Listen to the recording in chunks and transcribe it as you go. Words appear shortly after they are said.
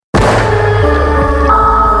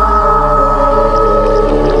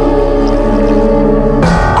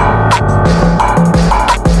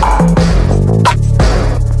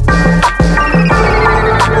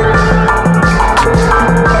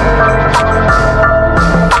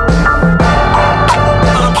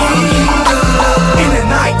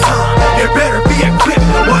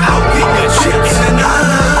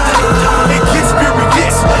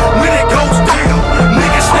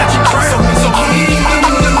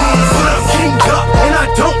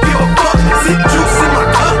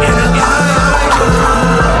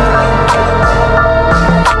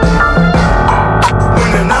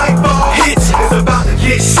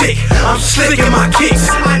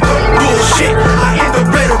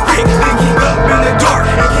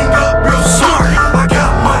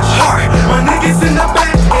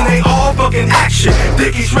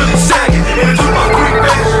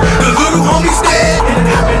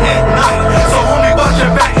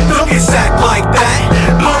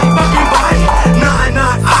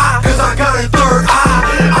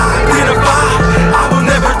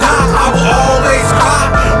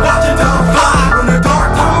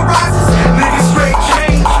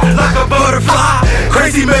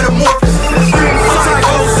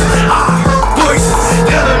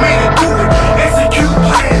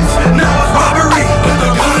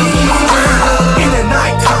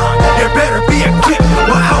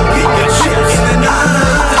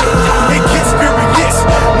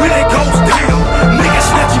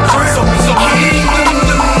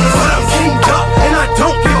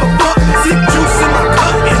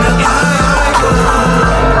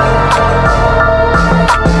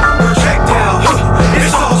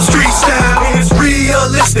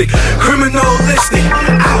majestic.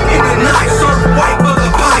 Out in the night, surf white for the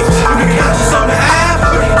pipe. You can catch us on the Ave,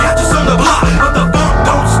 or you can catch us on the block, but the funk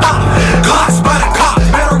don't stop. Glocks by the cop,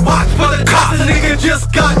 better watch for the cops. The nigga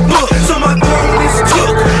just got booked, so my throne is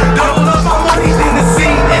took. Double up my money, then the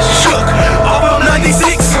scene is shook. All of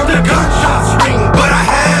 96, heard the gunshots ring, but I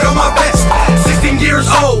had on my vest. 16 years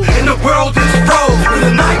old, and the world is froze. When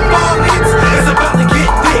the nightfall hits, it's about to get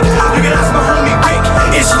thick. You can ask my homie Rick,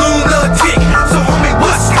 it's lunatic. So homie,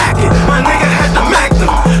 what's hacking? My nigga had the Magnum,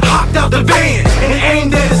 hopped out the van, and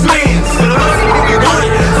aimed at his mans. But it wasn't what we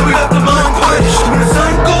wanted, so we left them unpunished. When the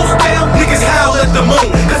sun goes down, niggas howl at the moon,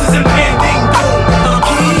 cause it's impending doom.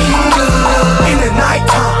 In the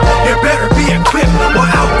nighttime, you better be equipped while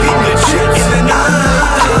out getting the chips. In the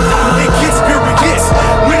night, it gets furious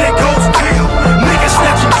when it goes down. Niggas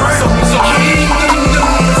snatching ground. So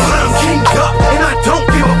I'm kinged up, and I don't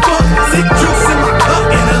give a fuck. Sick juice in my cup.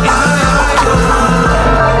 In the night,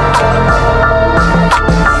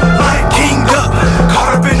 like kinged up,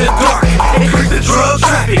 caught up in the dark, increase the drug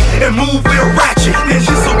traffic and move real ratchet. Then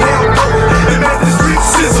shit so down low, and let the street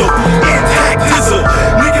sizzle. Intact dizzle,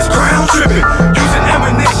 niggas crown tripping, using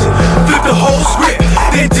ammunition, flip the whole script,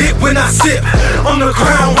 then dip when I sip on the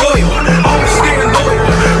crown royal. Always staying loyal,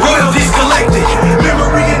 royalties collected,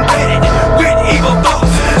 memory embedded with evil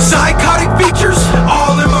thoughts, psychotic features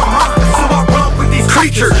all in my mind. So I run with these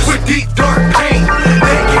creatures with deep dark pain.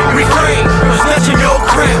 They can't refrain from snatching your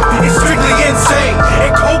crap. It's strictly insane,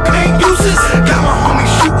 and cocaine uses got my homie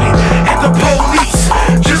shooting at the police.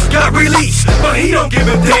 Just got released, but he don't give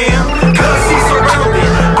a damn, cause he's surrounded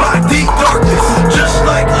by deep darkness. Just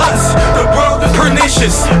like us, the world is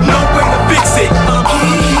pernicious.